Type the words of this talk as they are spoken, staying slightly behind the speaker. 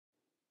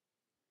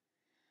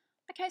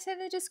Okay, so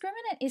the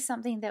discriminant is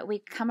something that we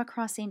come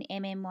across in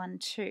MM1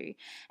 too.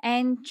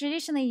 And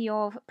traditionally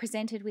you're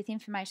presented with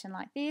information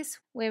like this,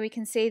 where we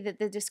can see that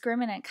the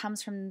discriminant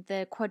comes from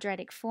the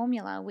quadratic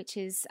formula, which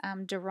is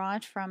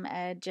derived from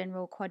a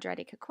general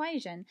quadratic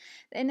equation.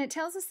 And it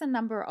tells us the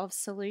number of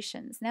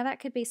solutions. Now that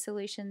could be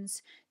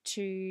solutions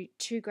to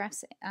two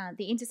graphs,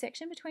 the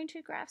intersection between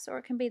two graphs, or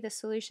it can be the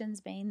solutions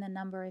being the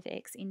number of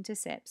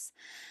x-intercepts.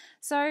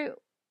 So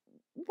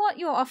what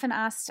you're often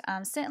asked,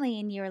 certainly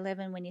in Year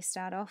 11 when you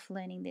start off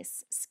learning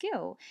this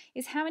skill,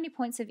 is how many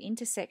points of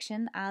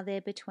intersection are there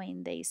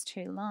between these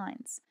two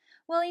lines?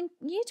 Well, in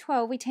Year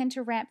 12 we tend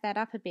to ramp that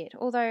up a bit,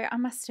 although I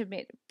must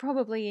admit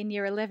probably in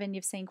Year 11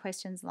 you've seen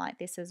questions like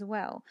this as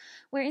well,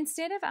 where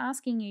instead of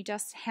asking you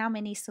just how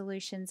many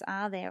solutions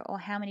are there or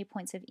how many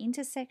points of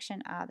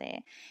intersection are there,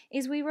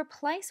 is we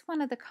replace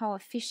one of the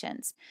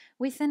coefficients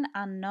with an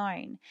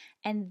unknown,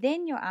 and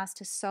then you're asked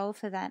to solve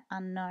for that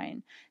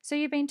unknown. So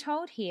you've been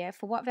told here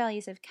for what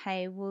values of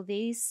k will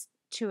these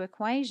two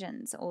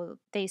equations or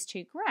these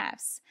two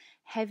graphs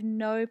have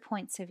no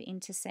points of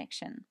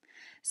intersection.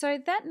 So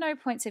that no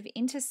points of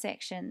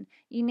intersection,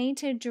 you need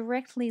to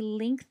directly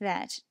link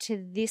that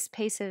to this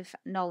piece of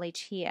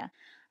knowledge here.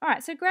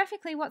 Alright, so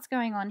graphically what's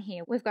going on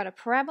here? We've got a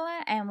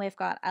parabola and we've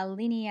got a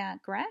linear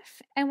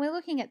graph, and we're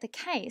looking at the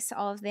case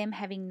of them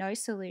having no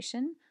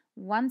solution,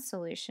 one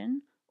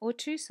solution, or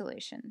two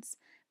solutions.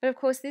 But of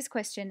course this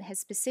question has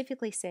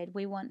specifically said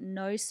we want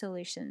no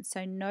solutions,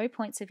 so no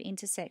points of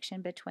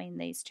intersection between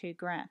these two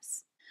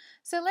graphs.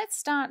 So let's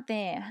start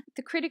there.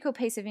 The critical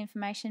piece of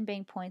information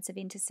being points of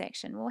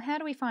intersection. Well, how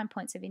do we find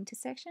points of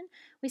intersection?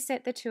 We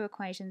set the two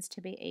equations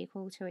to be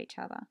equal to each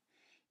other.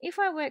 If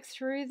I work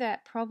through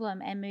that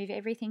problem and move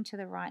everything to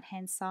the right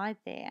hand side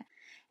there,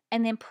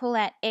 and then pull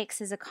out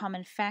x as a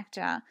common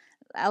factor,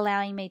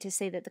 allowing me to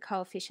see that the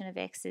coefficient of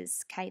x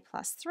is k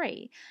plus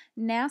 3.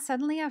 Now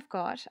suddenly I've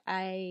got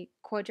a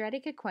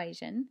quadratic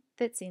equation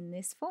that's in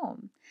this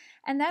form.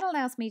 And that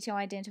allows me to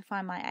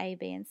identify my a,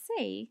 b, and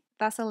c,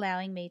 thus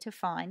allowing me to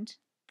find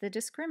the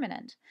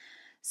discriminant.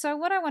 So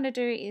what I want to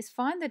do is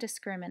find the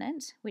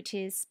discriminant, which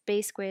is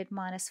b squared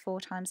minus 4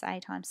 times a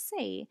times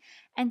c,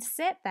 and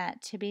set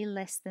that to be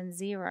less than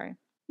 0.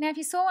 Now, if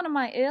you saw one of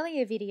my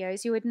earlier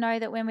videos, you would know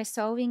that when we're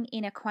solving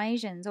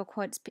inequations, or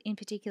in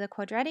particular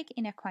quadratic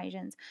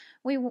inequations,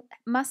 we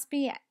must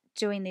be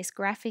doing this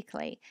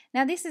graphically.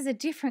 Now, this is a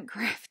different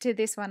graph to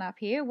this one up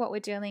here. What we're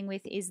dealing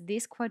with is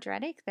this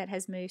quadratic that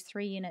has moved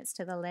 3 units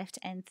to the left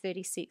and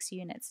 36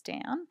 units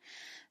down.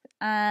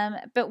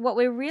 But what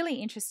we're really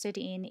interested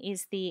in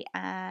is the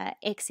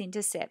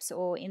x-intercepts,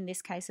 or in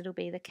this case it'll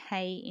be the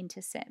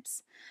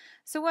k-intercepts.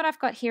 So what I've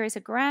got here is a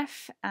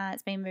graph.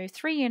 It's been moved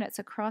 3 units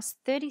across,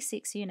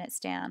 36 units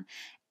down,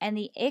 and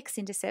the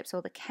x-intercepts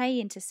or the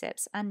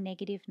k-intercepts are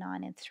negative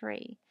 9 and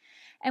 3.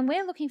 And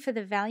we're looking for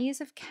the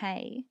values of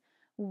k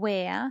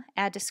where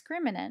our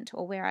discriminant,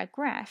 or where our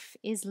graph,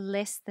 is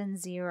less than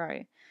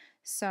 0.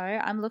 So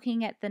I'm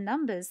looking at the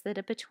numbers that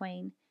are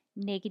between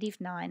negative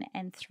 9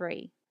 and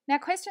 3. Now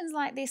questions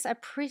like this are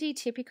pretty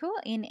typical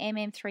in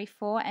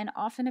MM34 and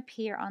often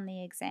appear on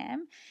the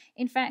exam.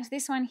 In fact,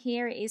 this one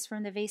here is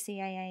from the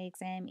VCAA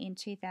exam in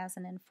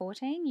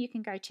 2014. You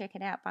can go check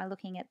it out by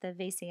looking at the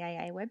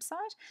VCAA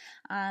website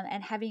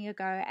and having a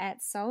go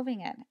at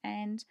solving it.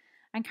 And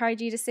I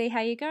encourage you to see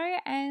how you go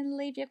and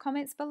leave your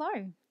comments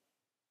below.